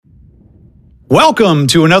Welcome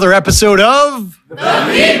to another episode of The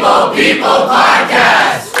People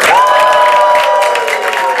Podcast.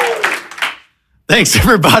 Thanks,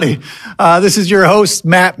 everybody. This is your host,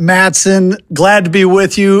 Matt Matson. Glad to be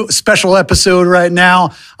with you. Special episode right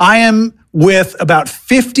now. I am with about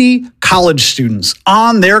 50 college students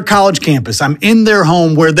on their college campus. I'm in their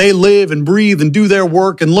home where they live and breathe and do their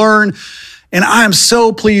work and learn. And I am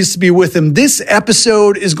so pleased to be with them. This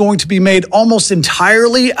episode is going to be made almost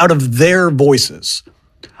entirely out of their voices.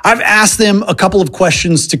 I've asked them a couple of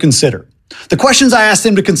questions to consider. The questions I asked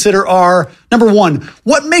them to consider are, number one,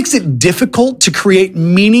 what makes it difficult to create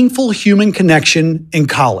meaningful human connection in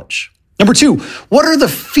college? Number two, what are the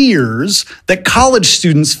fears that college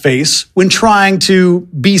students face when trying to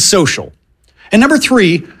be social? And number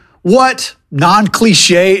three, what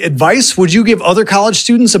non-cliche advice would you give other college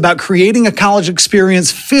students about creating a college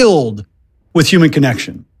experience filled with human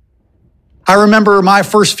connection? I remember my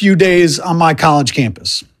first few days on my college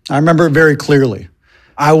campus. I remember it very clearly.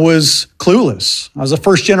 I was clueless. I was a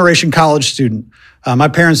first-generation college student. My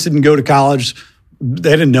parents didn't go to college.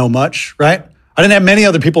 They didn't know much, right? I didn't have many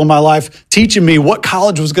other people in my life teaching me what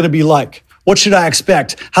college was going to be like. What should I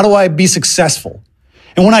expect? How do I be successful?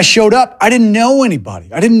 And when I showed up, I didn't know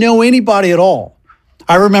anybody. I didn't know anybody at all.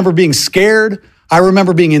 I remember being scared. I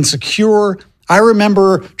remember being insecure. I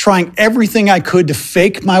remember trying everything I could to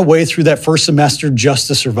fake my way through that first semester just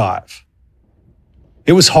to survive.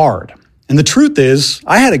 It was hard. And the truth is,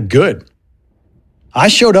 I had it good. I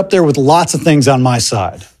showed up there with lots of things on my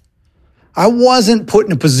side. I wasn't put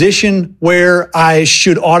in a position where I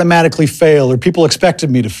should automatically fail or people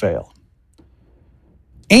expected me to fail.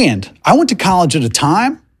 And I went to college at a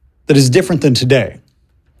time that is different than today.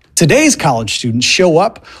 Today's college students show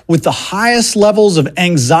up with the highest levels of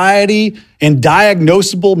anxiety and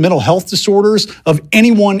diagnosable mental health disorders of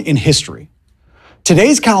anyone in history.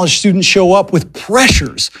 Today's college students show up with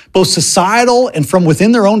pressures, both societal and from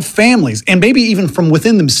within their own families, and maybe even from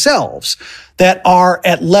within themselves, that are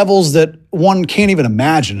at levels that one can't even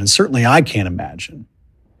imagine, and certainly I can't imagine.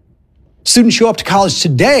 Students show up to college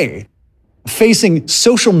today facing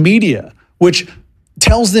social media, which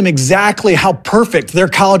tells them exactly how perfect their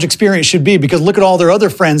college experience should be, because look at all their other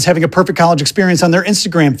friends having a perfect college experience on their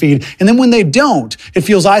Instagram feed. And then when they don't, it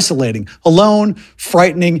feels isolating, alone,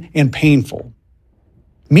 frightening, and painful.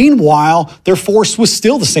 Meanwhile, they're forced with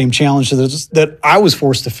still the same challenge that I was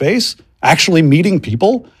forced to face, actually meeting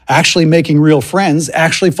people, actually making real friends,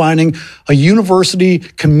 actually finding a university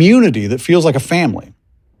community that feels like a family.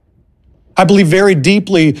 I believe very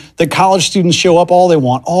deeply that college students show up all they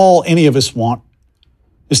want, all any of us want,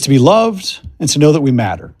 is to be loved and to know that we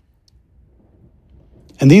matter.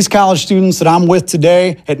 And these college students that I'm with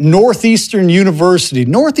today at Northeastern University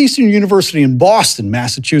in Boston,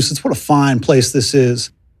 Massachusetts, what a fine place this is.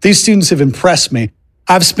 These students have impressed me.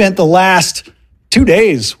 I've spent the last 2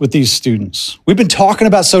 days with these students. We've been talking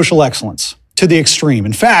about social excellence to the extreme.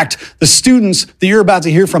 In fact, the students that you're about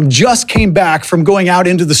to hear from just came back from going out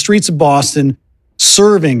into the streets of Boston,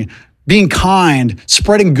 serving, being kind,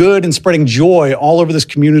 spreading good and spreading joy all over this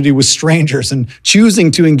community with strangers and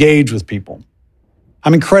choosing to engage with people.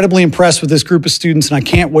 I'm incredibly impressed with this group of students, and I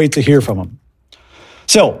can't wait to hear from them.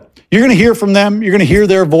 So you're going to hear from them. You're going to hear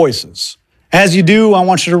their voices. As you do, I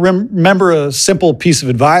want you to remember a simple piece of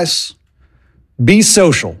advice. Be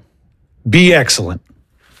social. Be excellent.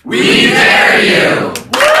 We dare you!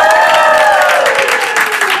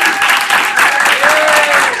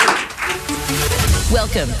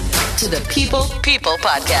 Welcome to the People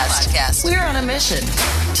Podcast. We're on a mission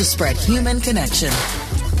to spread human connection.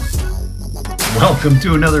 Welcome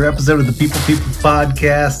to another episode of the People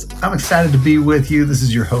Podcast. I'm excited to be with you. This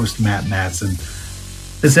is your host, Matt Matson.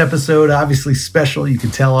 This episode, obviously special, you can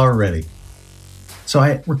tell already. So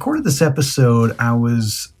I recorded this episode. I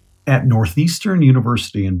was at Northeastern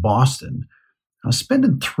University in Boston. I was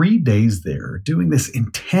spending 3 days there doing this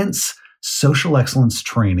intense social excellence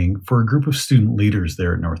training for a group of student leaders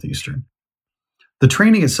there at Northeastern. The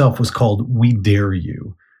training itself was called We Dare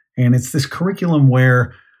You. And it's this curriculum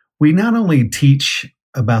where we not only teach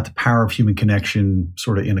about the power of human connection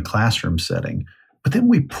sort of in a classroom setting, but then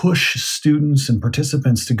we push students and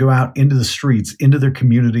participants to go out into the streets, into their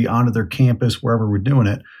community, onto their campus, wherever we're doing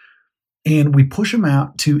it. And we push them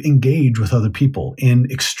out to engage with other people in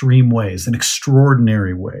extreme ways, in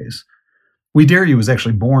extraordinary ways. We Dare You was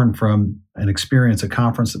actually born from an experience, a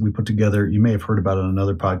conference that we put together. You may have heard about it on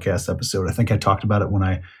another podcast episode. I think I talked about it when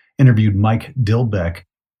I interviewed Mike Dilbeck.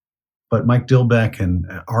 But Mike Dilbeck and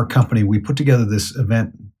our company, we put together this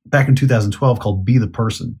event back in 2012 called Be the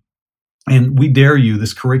Person. And We Dare You,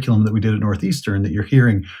 this curriculum that we did at Northeastern that you're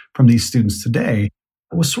hearing from these students today,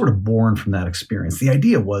 was sort of born from that experience. The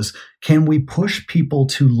idea was, can we push people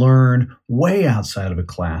to learn way outside of a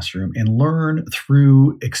classroom and learn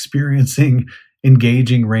through experiencing,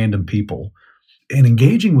 engaging random people and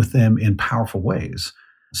engaging with them in powerful ways?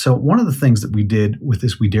 So one of the things that we did with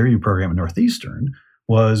this We Dare You program at Northeastern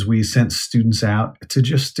was we sent students out to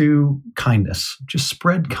just do kindness, just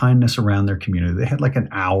spread kindness around their community. They had like an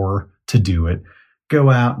hour to do it, go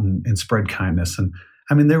out and spread kindness. And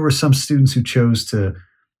I mean, there were some students who chose to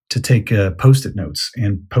take Post-it notes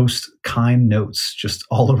and post kind notes just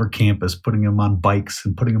all over campus, putting them on bikes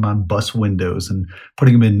and putting them on bus windows and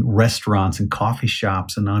putting them in restaurants and coffee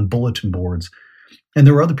shops and on bulletin boards. And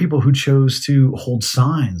there were other people who chose to hold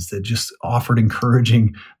signs that just offered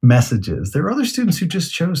encouraging messages. There were other students who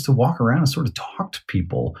just chose to walk around and sort of talk to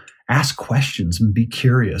people, ask questions, and be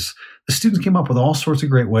curious. The students came up with all sorts of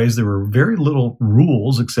great ways. There were very little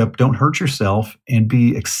rules except don't hurt yourself and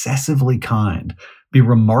be excessively kind, be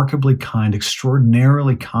remarkably kind,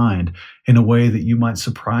 extraordinarily kind in a way that you might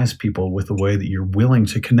surprise people with the way that you're willing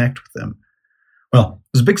to connect with them. Well,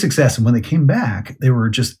 it was a big success. And when they came back, they were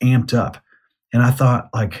just amped up. And I thought,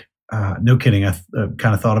 no kidding, I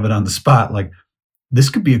kind of thought of it on the spot, like, this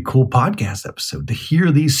could be a cool podcast episode to hear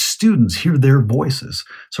these students, hear their voices.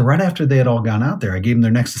 So right after they had all gone out there, I gave them their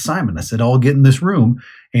next assignment. I said, all get in this room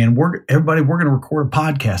and we're going to record a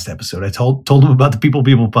podcast episode. I told them about the People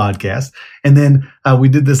podcast. And then we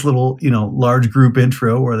did this little, large group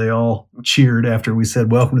intro where they all cheered after we said,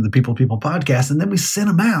 welcome to the People podcast. And then we sent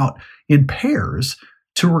them out in pairs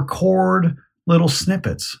to record little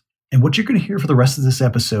snippets. And what you're going to hear for the rest of this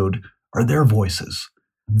episode are their voices,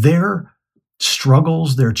 their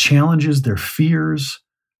struggles, their challenges, their fears,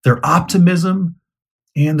 their optimism,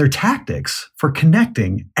 and their tactics for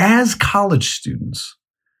connecting as college students.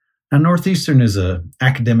 Now, Northeastern is an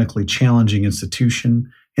academically challenging institution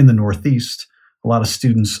in the Northeast. A lot of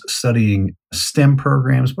students studying STEM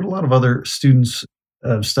programs, but a lot of other students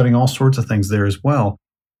studying all sorts of things there as well.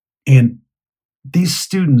 And these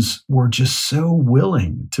students were just so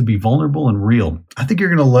willing to be vulnerable and real. I think you're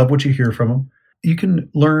going to love what you hear from them. You can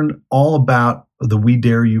learn all about the We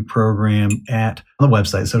Dare You program at the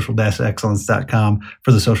website, social-excellence.com,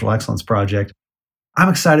 for the Social Excellence Project. I'm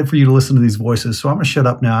excited for you to listen to these voices, so I'm going to shut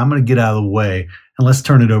up now. I'm going to get out of the way, and let's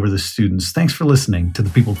turn it over to the students. Thanks for listening to the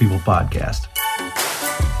People podcast.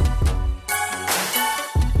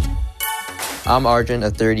 I'm Arjun, a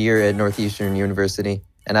third year at Northeastern University,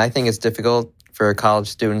 and I think it's difficult for college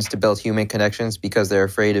students to build human connections because they're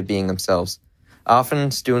afraid of being themselves. Often,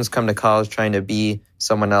 students come to college trying to be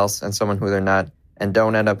someone else and someone who they're not, and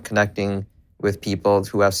don't end up connecting with people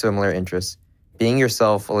who have similar interests. Being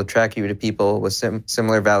yourself will attract you to people with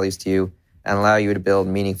similar values to you and allow you to build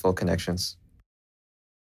meaningful connections.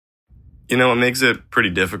 It makes it pretty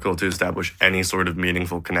difficult to establish any sort of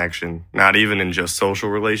meaningful connection, not even in just social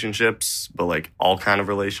relationships, but like all kind of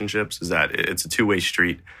relationships, is that it's a two-way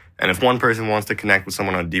street. And if one person wants to connect with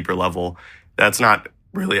someone on a deeper level, that's not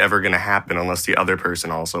really ever going to happen unless the other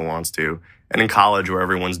person also wants to. And in college, where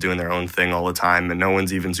everyone's doing their own thing all the time and no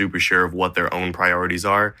one's even super sure of what their own priorities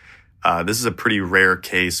are, this is a pretty rare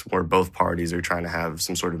case where both parties are trying to have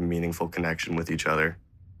some sort of meaningful connection with each other.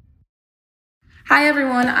 Hi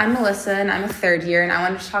everyone, I'm Melissa and I'm a third year, and I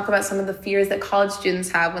wanted to talk about some of the fears that college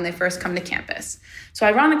students have when they first come to campus. So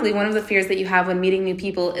ironically, one of the fears that you have when meeting new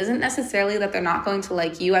people isn't necessarily that they're not going to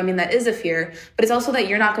like you. I mean, that is a fear, but it's also that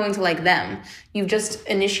you're not going to like them. You've just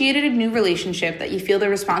initiated a new relationship that you feel the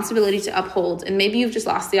responsibility to uphold, and maybe you've just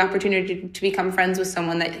lost the opportunity to become friends with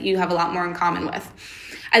someone that you have a lot more in common with.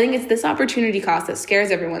 I think it's this opportunity cost that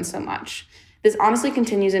scares everyone so much. This honestly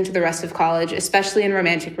continues into the rest of college, especially in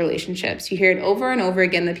romantic relationships. You hear it over and over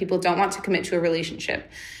again that people don't want to commit to a relationship.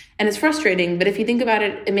 And it's frustrating, but if you think about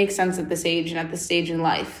it, it makes sense at this age and at this stage in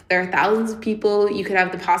life. There are thousands of people you could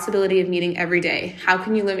have the possibility of meeting every day. How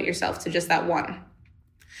can you limit yourself to just that one?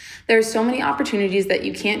 There are so many opportunities that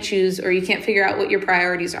you can't choose, or you can't figure out what your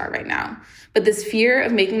priorities are right now. But this fear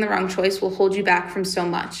of making the wrong choice will hold you back from so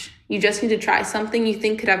much. You just need to try something you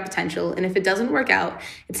think could have potential, and if it doesn't work out,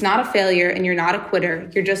 it's not a failure and you're not a quitter,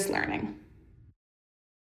 you're just learning.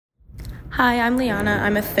 Hi, I'm Liana.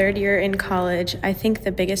 I'm a third year in college. I think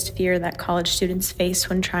the biggest fear that college students face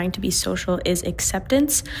when trying to be social is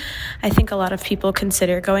acceptance. I think a lot of people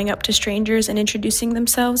consider going up to strangers and introducing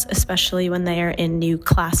themselves, especially when they are in new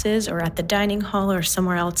classes or at the dining hall or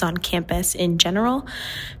somewhere else on campus in general,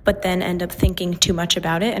 but then end up thinking too much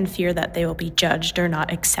about it and fear that they will be judged or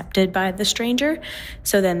not accepted by the stranger.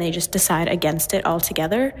 So then they just decide against it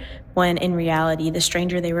altogether. when in reality, the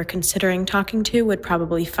stranger they were considering talking to would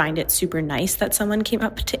probably find it super nice that someone came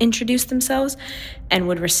up to introduce themselves and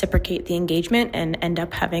would reciprocate the engagement and end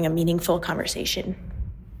up having a meaningful conversation.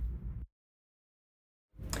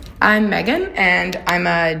 I'm Megan, and I'm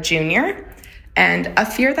a junior. And a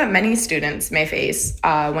fear that many students may face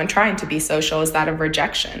when trying to be social is that of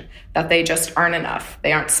rejection, that they just aren't enough.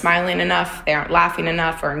 They aren't smiling enough, they aren't laughing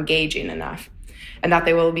enough or engaging enough, and that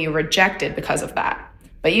they will be rejected because of that.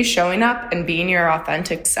 But you showing up and being your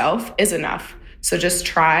authentic self is enough. So just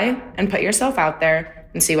try and put yourself out there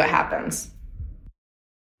and see what happens.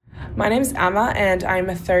 My name's Emma, and I'm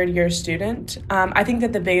a third-year student. I think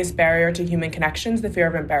that the biggest barrier to human connection is the fear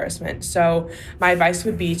of embarrassment. So my advice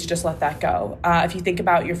would be to just let that go. If you think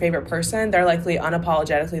about your favorite person, they're likely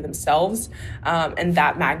unapologetically themselves, and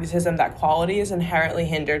that magnetism, that quality is inherently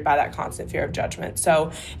hindered by that constant fear of judgment. So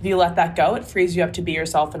if you let that go, it frees you up to be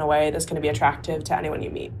yourself in a way that's going to be attractive to anyone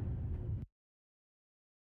you meet.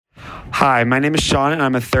 Hi, my name is Sean, and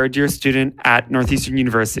I'm a third-year student at Northeastern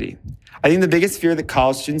University. I think the biggest fear that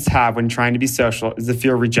college students have when trying to be social is the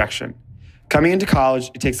fear of rejection. Coming into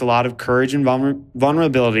college, it takes a lot of courage and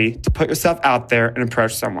vulnerability to put yourself out there and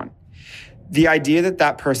approach someone. The idea that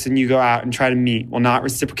that person you go out and try to meet will not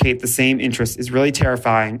reciprocate the same interests is really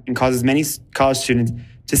terrifying and causes many college students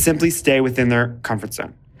to simply stay within their comfort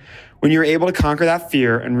zone. When you're able to conquer that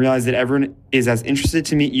fear and realize that everyone is as interested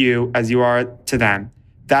to meet you as you are to them,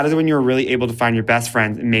 that is when you're really able to find your best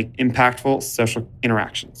friends and make impactful social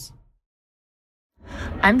interactions.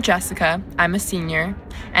 I'm Jessica, I'm a senior,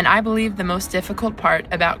 and I believe the most difficult part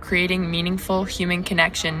about creating meaningful human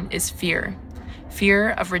connection is fear.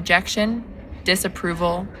 Fear of rejection,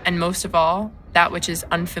 disapproval, and most of all, that which is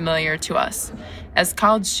unfamiliar to us. As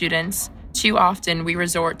college students, too often we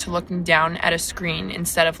resort to looking down at a screen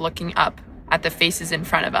instead of looking up at the faces in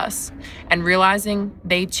front of us, and realizing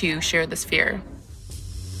they too share this fear.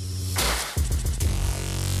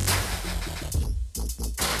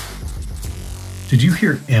 Did you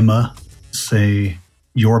hear Emma say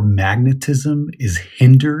your magnetism is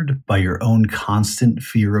hindered by your own constant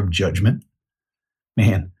fear of judgment?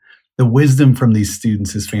 Man, the wisdom from these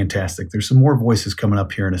students is fantastic. There's some more voices coming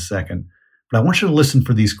up here in a second, but I want you to listen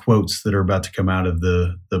for these quotes that are about to come out of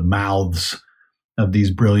the mouths of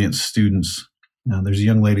these brilliant students. Now, there's a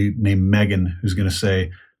young lady named Megan who's going to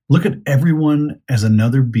say, "Look at everyone as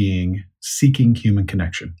another being seeking human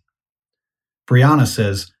connection." Brianna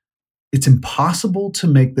says, "It's impossible to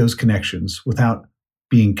make those connections without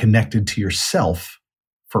being connected to yourself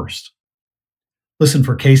first." Listen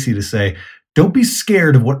for Casey to say, "Don't be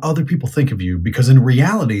scared of what other people think of you, because in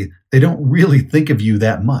reality, they don't really think of you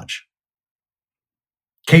that much."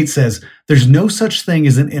 Kate says, "There's no such thing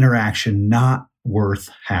as an interaction not worth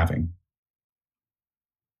having."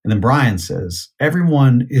 And then Brian says,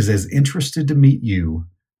 "Everyone is as interested to meet you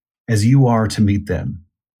as you are to meet them."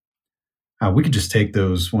 We could just take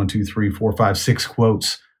those 1, 2, 3, 4, 5, 6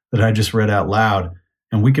 quotes that I just read out loud,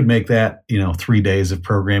 and we could make that, 3 days of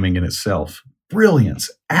programming in itself. Brilliance,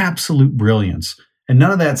 absolute brilliance. And none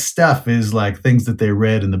of that stuff is like things that they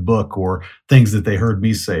read in the book or things that they heard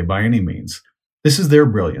me say by any means. This is their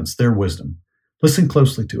brilliance, their wisdom. Listen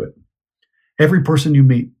closely to it. Every person you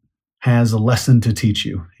meet has a lesson to teach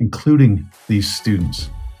you, including these students.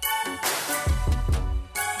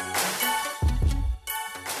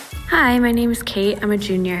 Hi, my name is Kate. I'm a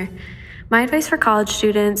junior. My advice for college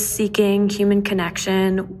students seeking human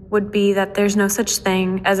connection would be that there's no such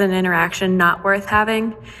thing as an interaction not worth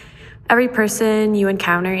having. Every person you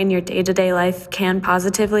encounter in your day-to-day life can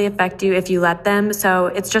positively affect you if you let them, so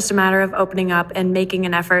it's just a matter of opening up and making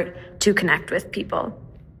an effort to connect with people.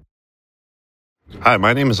 Hi,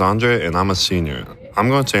 my name is Andre, and I'm a senior. I'm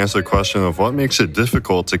going to answer the question of what makes it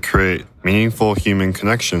difficult to create meaningful human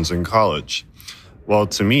connections in college. Well,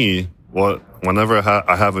 to me, whenever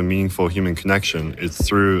I have a meaningful human connection, it's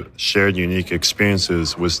through shared unique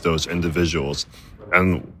experiences with those individuals.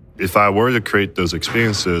 And if I were to create those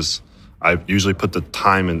experiences, I usually put the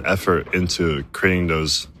time and effort into creating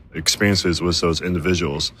those experiences with those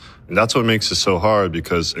individuals. And that's what makes it so hard,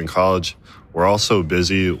 because in college, we're all so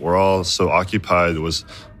busy, we're all so occupied with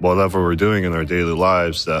whatever we're doing in our daily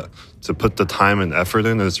lives, that to put the time and effort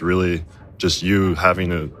in is really just you having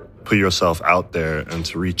to put yourself out there and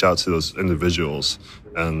to reach out to those individuals.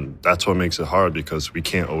 And that's what makes it hard, because we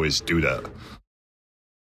can't always do that.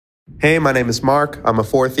 Hey, my name is Mark. I'm a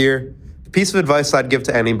fourth year. The piece of advice I'd give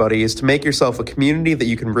to anybody is to make yourself a community that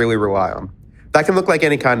you can really rely on. That can look like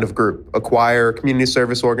any kind of group: a choir, a community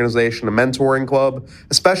service organization, a mentoring club,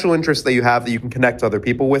 a special interest that you have that you can connect other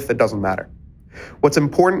people with. It doesn't matter. What's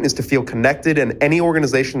important is to feel connected, and any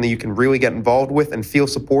organization that you can really get involved with and feel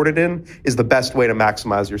supported in is the best way to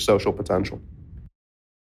maximize your social potential.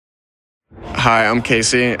 Hi, I'm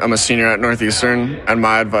Casey. I'm a senior at Northeastern, and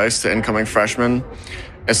my advice to incoming freshmen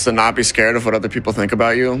is to not be scared of what other people think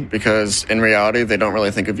about you, because in reality, they don't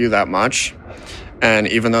really think of you that much. And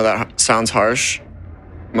even though that sounds harsh,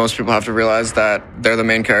 most people have to realize that they're the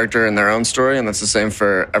main character in their own story, and that's the same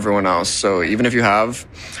for everyone else. So even if you have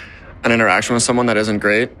an interaction with someone that isn't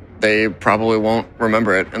great, they probably won't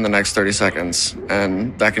remember it in the next 30 seconds.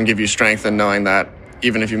 And that can give you strength in knowing that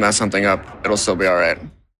even if you mess something up, it'll still be all right.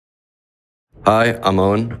 Hi, I'm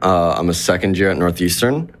Owen. I'm a second year at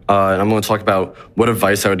Northeastern, and I'm going to talk about what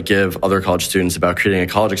advice I would give other college students about creating a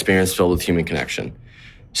college experience filled with human connection.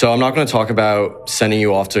 So I'm not going to talk about sending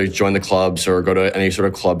you off to join the clubs or go to any sort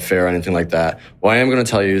of club fair or anything like that. What I am going to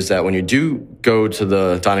tell you is that when you do go to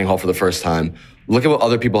the dining hall for the first time, look at what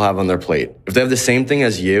other people have on their plate. If they have the same thing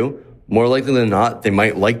as you, more likely than not, they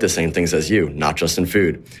might like the same things as you, not just in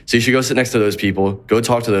food. So you should go sit next to those people, go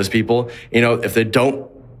talk to those people. You know, if they don't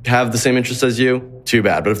have the same interests as you, too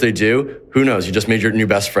bad. But if they do, who knows? You just made your new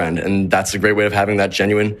best friend. And that's a great way of having that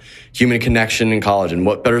genuine human connection in college. And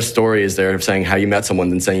what better story is there of saying how you met someone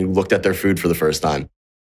than saying you looked at their food for the first time?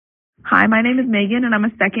 Hi, my name is Megan, and I'm a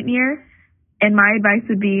second year. And my advice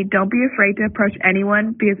would be, don't be afraid to approach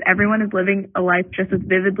anyone, because everyone is living a life just as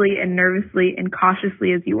vividly and nervously and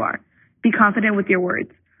cautiously as you are. Be confident with your words.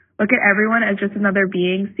 Look at everyone as just another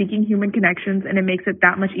being seeking human connections, and it makes it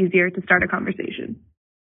that much easier to start a conversation.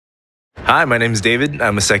 Hi, my name is David.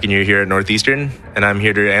 I'm a second year here at Northeastern, and I'm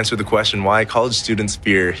here to answer the question why college students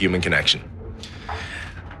fear human connection.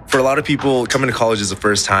 For a lot of people, coming to college is the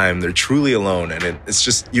first time. They're truly alone, and it's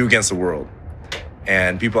just you against the world.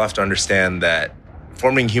 And people have to understand that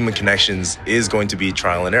forming human connections is going to be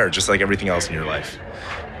trial and error, just like everything else in your life.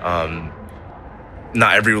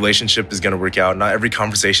 Not every relationship is going to work out. Not every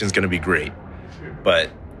conversation is going to be great. But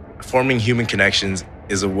forming human connections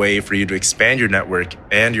is a way for you to expand your network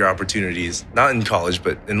and your opportunities, not in college,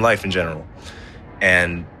 but in life in general.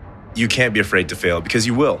 And you can't be afraid to fail, because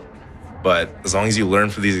you will. But as long as you learn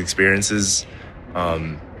from these experiences,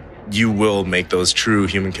 you will make those true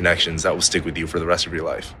human connections that will stick with you for the rest of your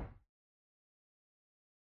life.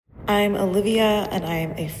 I'm Olivia, and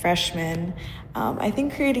I'm a freshman. I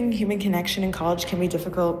think creating human connection in college can be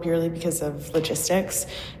difficult purely because of logistics.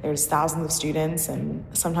 There's thousands of students, and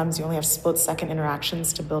sometimes you only have split-second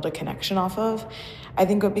interactions to build a connection off of. I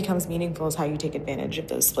think what becomes meaningful is how you take advantage of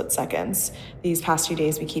those split seconds. These past few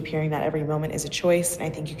days, we keep hearing that every moment is a choice, and I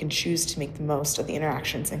think you can choose to make the most of the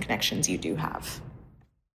interactions and connections you do have.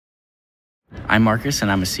 I'm Marcus, and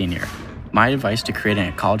I'm a senior. My advice to creating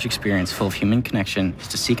a college experience full of human connection is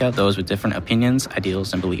to seek out those with different opinions,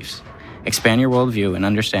 ideals, and beliefs. Expand your worldview and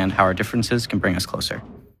understand how our differences can bring us closer.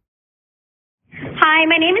 Hi,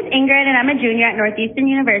 my name is Ingrid, and I'm a junior at Northeastern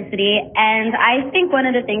University. And I think one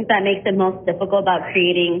of the things that makes it most difficult about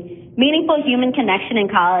creating meaningful human connection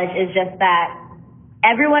in college is just that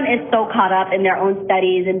everyone is so caught up in their own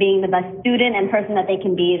studies and being the best student and person that they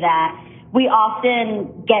can be that we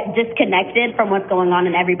often get disconnected from what's going on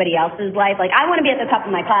in everybody else's life. Like, I want to be at the top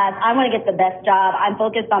of my class. I want to get the best job. I'm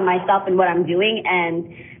focused on myself and what I'm doing,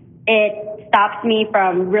 and it stops me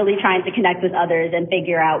from really trying to connect with others and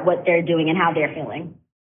figure out what they're doing and how they're feeling.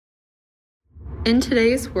 In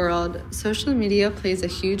today's world, social media plays a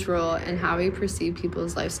huge role in how we perceive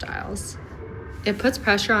people's lifestyles. It puts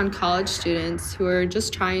pressure on college students who are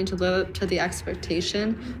just trying to live up to the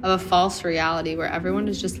expectation of a false reality where everyone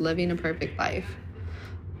is just living a perfect life.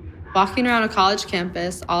 Walking around a college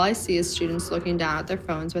campus, all I see is students looking down at their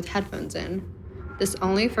phones with headphones in. This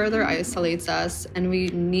only further isolates us, and we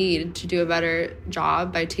need to do a better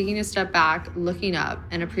job by taking a step back, looking up,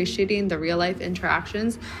 and appreciating the real-life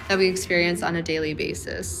interactions that we experience on a daily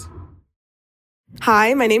basis.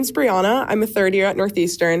 Hi, my name's Brianna. I'm a third year at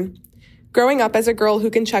Northeastern. Growing up as a girl who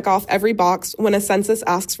can check off every box when a census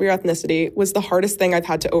asks for your ethnicity was the hardest thing I've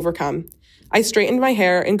had to overcome. I straightened my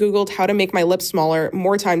hair and Googled how to make my lips smaller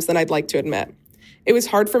more times than I'd like to admit. It was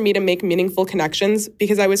hard for me to make meaningful connections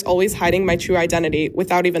because I was always hiding my true identity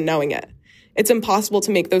without even knowing it. It's impossible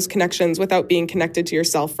to make those connections without being connected to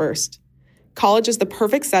yourself first. College is the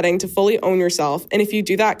perfect setting to fully own yourself, and if you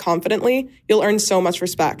do that confidently, you'll earn so much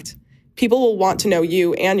respect. People will want to know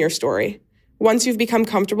you and your story. Once you've become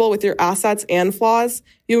comfortable with your assets and flaws,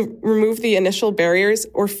 you remove the initial barriers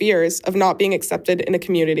or fears of not being accepted in a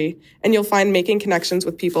community, and you'll find making connections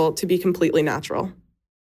with people to be completely natural.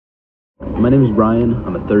 My name is Brian.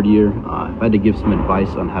 I'm a third year. If I had to give some advice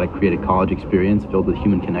on how to create a college experience filled with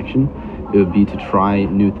human connection, it would be to try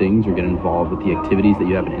new things or get involved with the activities that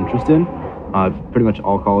you have an interest in. Pretty much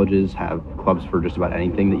all colleges have clubs for just about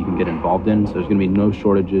anything that you can get involved in, so there's going to be no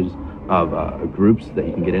shortages of groups that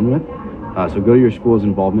you can get in with. So go to your school's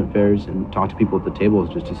involvement fairs and talk to people at the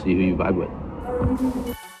tables just to see who you vibe with.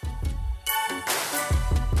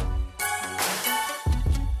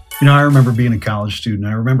 You know, I remember being a college student.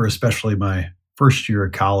 I remember especially my first year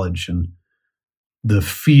of college and the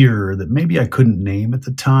fear that maybe I couldn't name at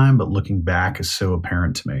the time, but looking back is so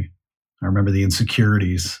apparent to me. I remember the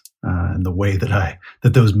insecurities and the way that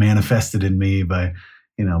those manifested in me by,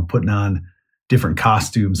 putting on different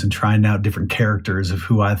costumes and trying out different characters of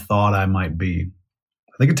who I thought I might be.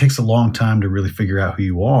 I think it takes a long time to really figure out who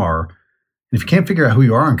you are. And if you can't figure out who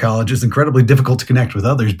you are in college, it's incredibly difficult to connect with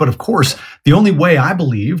others. But of course, the only way I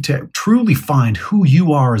believe to truly find who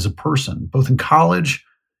you are as a person, both in college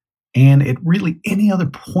and at really any other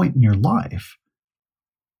point in your life,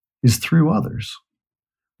 is through others.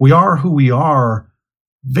 We are who we are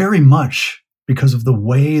very much because of the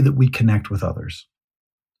way that we connect with others.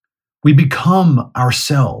 We become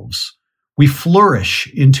ourselves. We flourish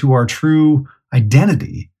into our true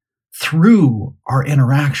identity through our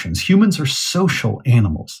interactions. Humans are social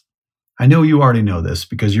animals. I know you already know this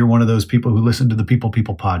because you're one of those people who listen to the People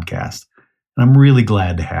podcast, and I'm really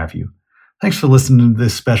glad to have you. Thanks for listening to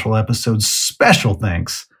this special episode. Special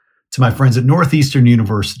thanks to my friends at Northeastern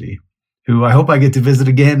University, who I hope I get to visit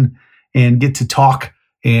again and get to talk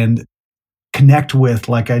and connect with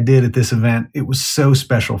like I did at this event. It was so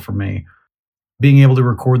special for me. Being able to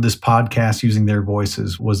record this podcast using their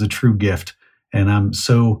voices was a true gift, and I'm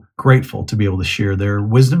so grateful to be able to share their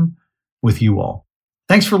wisdom with you all.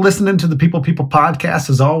 Thanks for listening to the People podcast.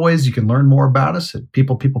 As always, you can learn more about us at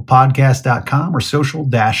peoplepodcast.com or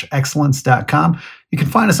social-excellence.com. You can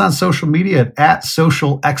find us on social media at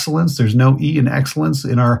Social Excellence. There's no E in excellence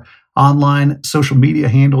in our online social media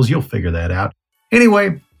handles. You'll figure that out.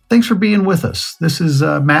 Anyway, thanks for being with us. This is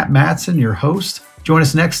Matt Matson, your host. Join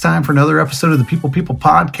us next time for another episode of the People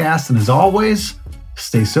podcast. And as always,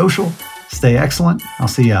 stay social, stay excellent. I'll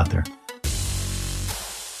see you out there.